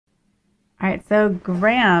All right, so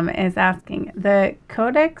Graham is asking the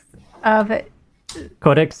Codex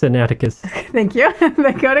Sinaiticus. thank you.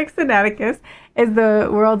 The Codex Sinaiticus is the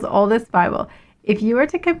world's oldest Bible. If you were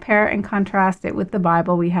to compare and contrast it with the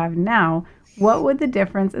Bible we have now, what would the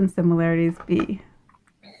difference and similarities be?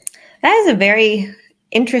 That is a very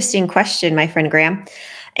interesting question, my friend Graham.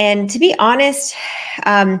 And to be honest,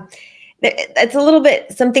 it's a little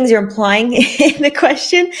bit, some things you're implying in the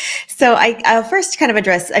question. So I'll first kind of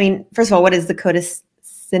address, first of all, what is the Codex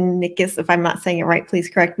Sinaiticus? If I'm not saying it right, please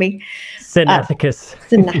correct me. Sinaiticus.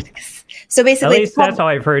 Sinaiticus. So basically, at least that's how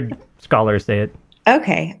I've heard scholars say it.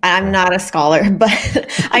 Okay, I'm not a scholar, but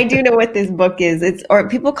I do know what this book is. Or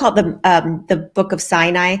people call it the Book of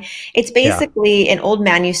Sinai. It's basically an old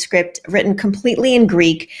manuscript written completely in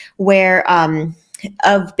Greek, where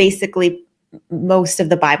of basically most of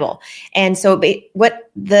the Bible. And so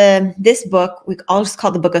this book, I'll just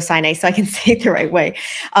call it the Book of Sinai, so I can say it the right way.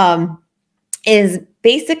 Is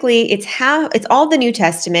basically it's all the New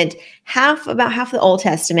Testament, about half the Old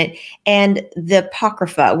Testament, and the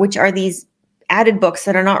Apocrypha, which are these added books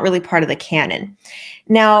that are not really part of the canon.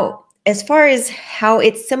 Now, as far as how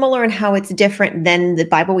it's similar and how it's different than the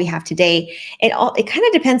Bible we have today, it kind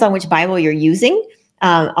of depends on which Bible you're using.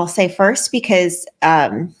 I'll say first, because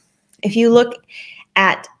if you look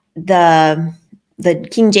at the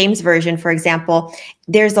King James Version, for example,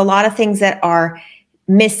 there's a lot of things that are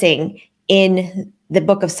missing in the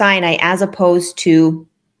Book of Sinai as opposed to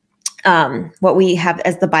what we have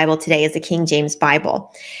as the Bible today, is the King James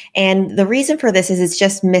Bible. And the reason for this is it's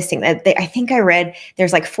just missing. I think I read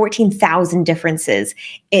there's like 14,000 differences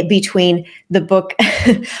between the book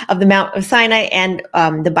of the Mount of Sinai and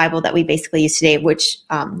the Bible that we basically use today, which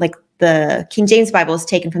like the King James Bible is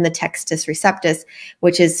taken from the Textus Receptus,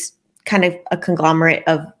 which is kind of a conglomerate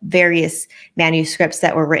of various manuscripts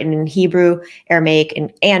that were written in Hebrew, Aramaic,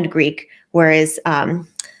 and Greek, whereas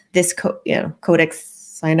this Codex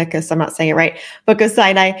Sinaiticus, I'm not saying it right, Book of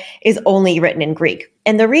Sinai is only written in Greek.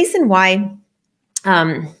 And the reason why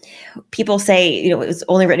people say, it was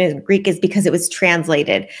only written in Greek is because it was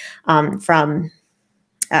translated from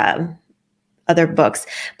other books.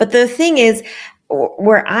 But the thing is,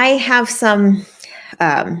 where I have some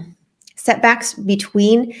setbacks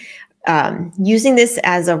between using this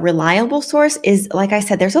as a reliable source is, like I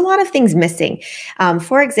said, there's a lot of things missing.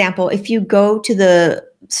 For example, if you go to the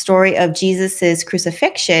story of Jesus's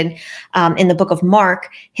crucifixion in the book of Mark,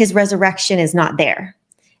 his resurrection is not there.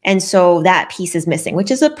 And so that piece is missing,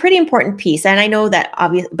 which is a pretty important piece. And I know that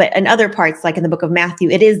but in other parts, like in the book of Matthew,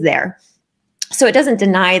 it is there. So it doesn't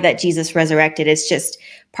deny that Jesus resurrected. It's just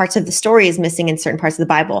parts of the story is missing in certain parts of the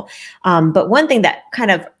Bible. But one thing that kind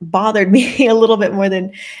of bothered me a little bit more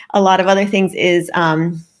than a lot of other things is,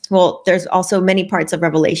 there's also many parts of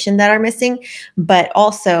Revelation that are missing, but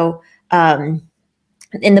also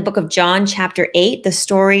in the book of John, chapter 8, the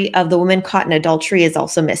story of the woman caught in adultery is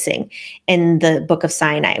also missing in the Book of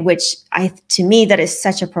Sinai, which to me, that is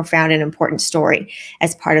such a profound and important story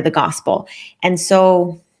as part of the gospel. And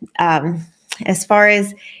so as far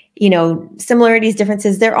as, similarities,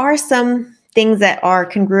 differences, there are some things that are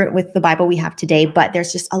congruent with the Bible we have today, but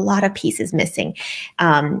there's just a lot of pieces missing.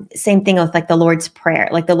 Same thing with like the Lord's Prayer.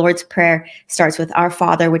 Like the Lord's Prayer starts with "Our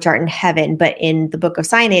Father, which art in heaven," but in the Book of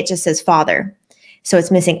Sinai, it just says "Father." So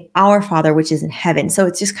it's missing "Our Father, which is in heaven." So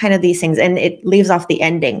it's just kind of these things, and it leaves off the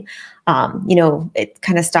ending. It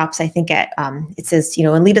kind of stops, I think, at, it says,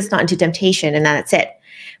 "And lead us not into temptation," and that's it.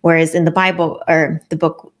 Whereas in the Bible, or the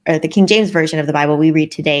book, or the King James Version of the Bible we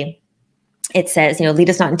read today, it says, "Lead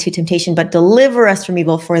us not into temptation, but deliver us from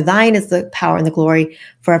evil, for thine is the power and the glory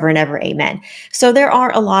forever and ever. Amen." So there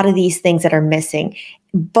are a lot of these things that are missing.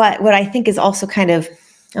 But what I think is also kind of,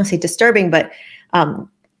 I don't say disturbing, but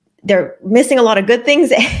they're missing a lot of good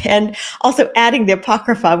things and also adding the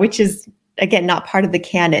Apocrypha, which is, again, not part of the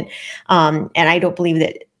canon. And I don't believe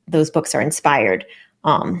that those books are inspired.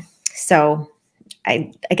 So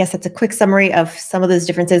I guess that's a quick summary of some of those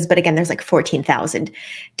differences. But again, there's like 14,000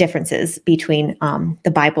 differences between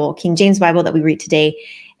the Bible, King James Bible that we read today,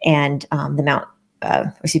 and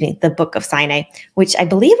the Book of Sinai, which I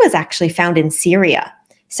believe was actually found in Syria.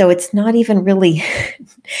 So it's not even really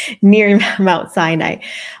near Mount Sinai,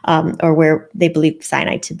 or where they believe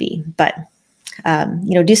Sinai to be. But,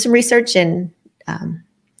 do some research, and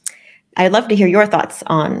I'd love to hear your thoughts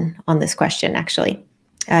on this question, actually.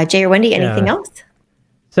 Jay or Wendy, anything else?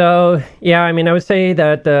 So, I would say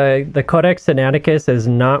that the Codex Sinaiticus is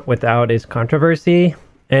not without its controversy.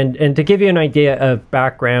 And to give you an idea of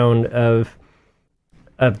background of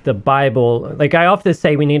the Bible, like I often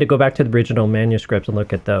say, we need to go back to the original manuscripts and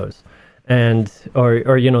look at those. and or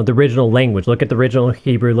the original language. Look at the original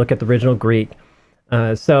Hebrew, look at the original Greek.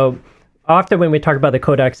 So often when we talk about the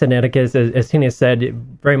Codex Sinaiticus, as Tina said,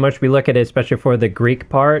 very much we look at it especially for the Greek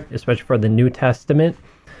part, especially for the New Testament.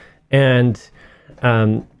 And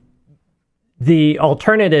the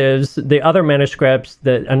alternatives, the other manuscripts,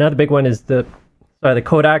 another big one is the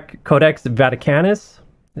Codex Vaticanus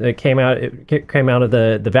that came out of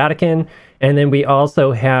the Vatican, and then we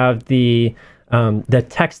also have the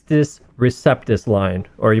Textus Receptus line,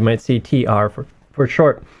 or you might see TR for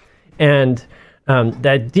short. And the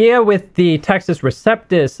idea with the Textus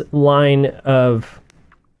Receptus line of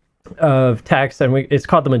text, and it's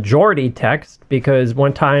called the majority text because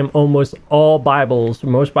one time most Bibles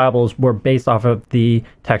were based off of the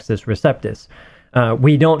Textus Receptus.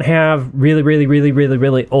 We don't have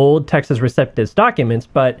really old Textus Receptus documents,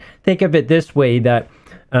 but think of it this way, that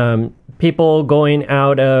people going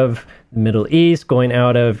out of the Middle East, going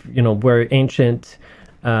out of where ancient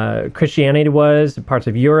Christianity was, parts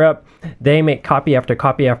of Europe, they make copy after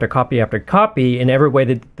copy after copy after copy in every way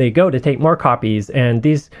that they go to take more copies. And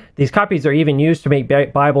these copies are even used to make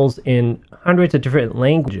Bibles in hundreds of different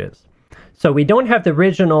languages. So we don't have the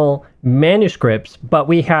original manuscripts, but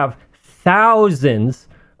we have thousands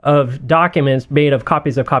of documents made of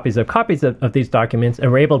copies of copies of copies of these documents,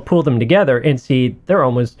 and we're able to pull them together and see they're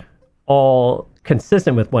almost all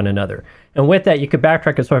consistent with one another. And with that, you could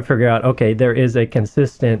backtrack and sort of figure out, okay, there is a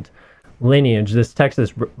consistent lineage, this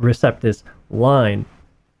Textus Receptus line.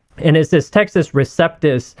 And it's this Textus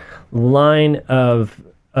Receptus line of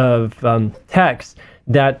text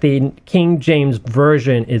that the King James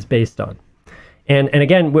Version is based on. And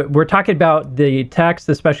again, we're talking about the text,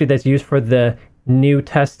 especially that's used for the New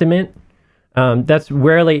Testament. That's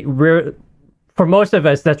rarely, for most of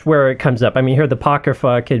us, that's where it comes up. I mean, here the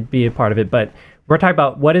Apocrypha could be a part of it, but we're talking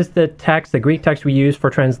about what is the text, the Greek text we use for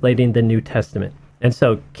translating the New Testament. And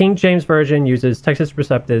so King James Version uses Textus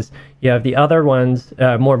Receptus. You have the other ones,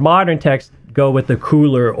 more modern texts, go with the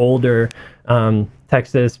cooler, older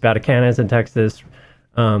Textus Vaticanus and Textus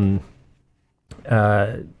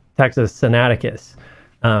Sinaiticus.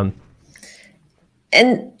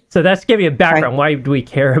 And so that's to give you a background. Right. Why do we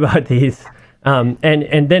care about these? And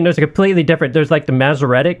then there's a completely different, there's like the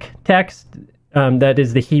Masoretic text, that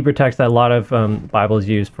is the Hebrew text that a lot of Bibles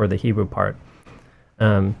use for the Hebrew part.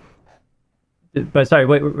 But sorry,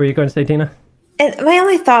 what were you going to say, Tina? And my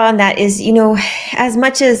only thought on that is, as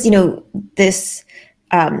much as, this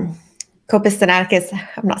Codex Sinaiticus,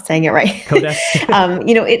 I'm not saying it right. Codex.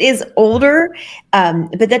 It is older,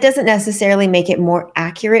 but that doesn't necessarily make it more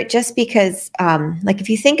accurate, just because, if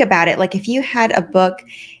you think about it, if you had a book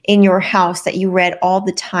in your house that you read all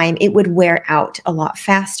the time, it would wear out a lot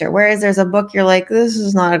faster. Whereas there's a book you're like, this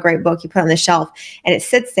is not a great book, you put on the shelf and it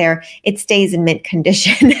sits there, it stays in mint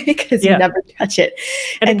condition because you never touch it.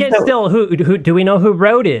 And again, so, still, who do we know who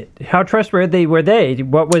wrote it? How trustworthy were they?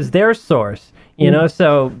 What was their source?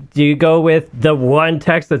 So do you go with the one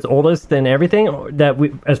text that's oldest than everything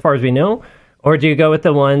as far as we know, or do you go with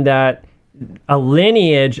the one that a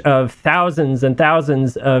lineage of thousands and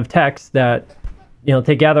thousands of texts that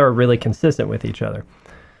together are really consistent with each other?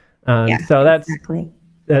 So that's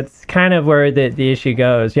kind of where the issue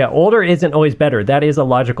goes. Yeah, older isn't always better. That is a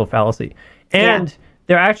logical fallacy, and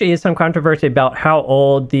there actually is some controversy about how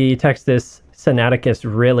old the Textus Sinaiticus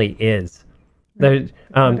really is.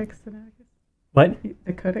 What?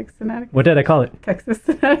 The Codex Sinaiticus? What did I call it? Textus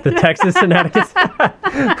Sinaiticus. The Textus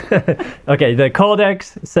Sinaiticus? Okay, the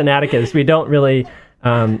Codex Sinaiticus. We don't really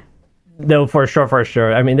know for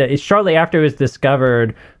sure. I mean, shortly after it was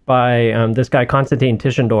discovered by this guy, Constantine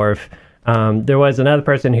Tischendorf, there was another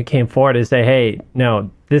person who came forward to say, hey, no,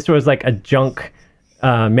 this was like a junk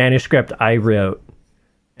manuscript I wrote.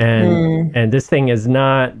 And this thing is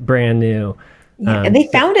not brand new. Yeah, and they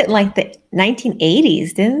found it in the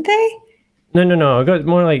 1980s, didn't they? No. It goes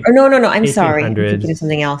more like... No. I'm sorry. I'm thinking of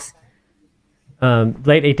something else.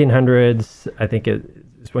 Late 1800s, I think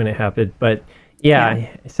is when it happened. But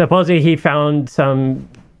supposedly he talk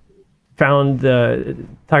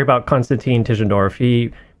about Constantine Tischendorf.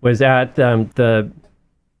 He was at the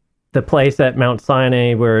place at Mount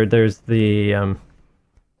Sinai where there's the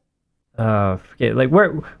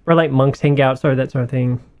where monks hang out, sort of that sort of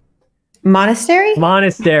thing. Monastery.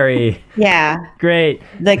 Yeah. Great.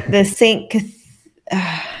 Like the Saint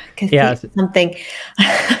something.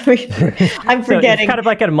 I'm forgetting. So it's kind of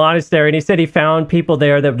like at a monastery, and he said he found people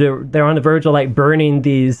there that they're on the verge of burning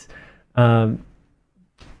these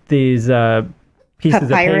pieces Papyrus. Of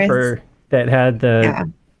paper that had the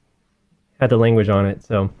language on it.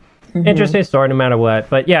 So interesting story, no matter what.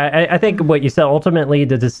 But I think what you said, ultimately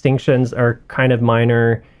the distinctions are kind of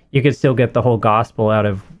minor. you could still get the whole gospel out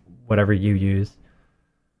of whatever you use.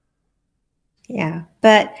 Yeah,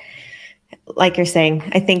 but like you're saying,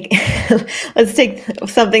 I think let's take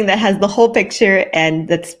something that has the whole picture and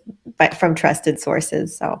that's from trusted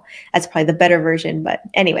sources. So that's probably the better version. But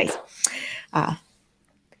anyways,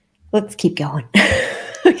 let's keep going.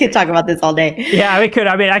 We could talk about this all day. Yeah, we could.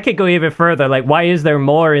 I mean, I could go even further. Like, why is there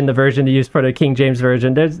more in the version used for the King James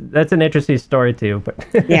version? That's an interesting story too. But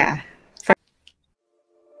yeah,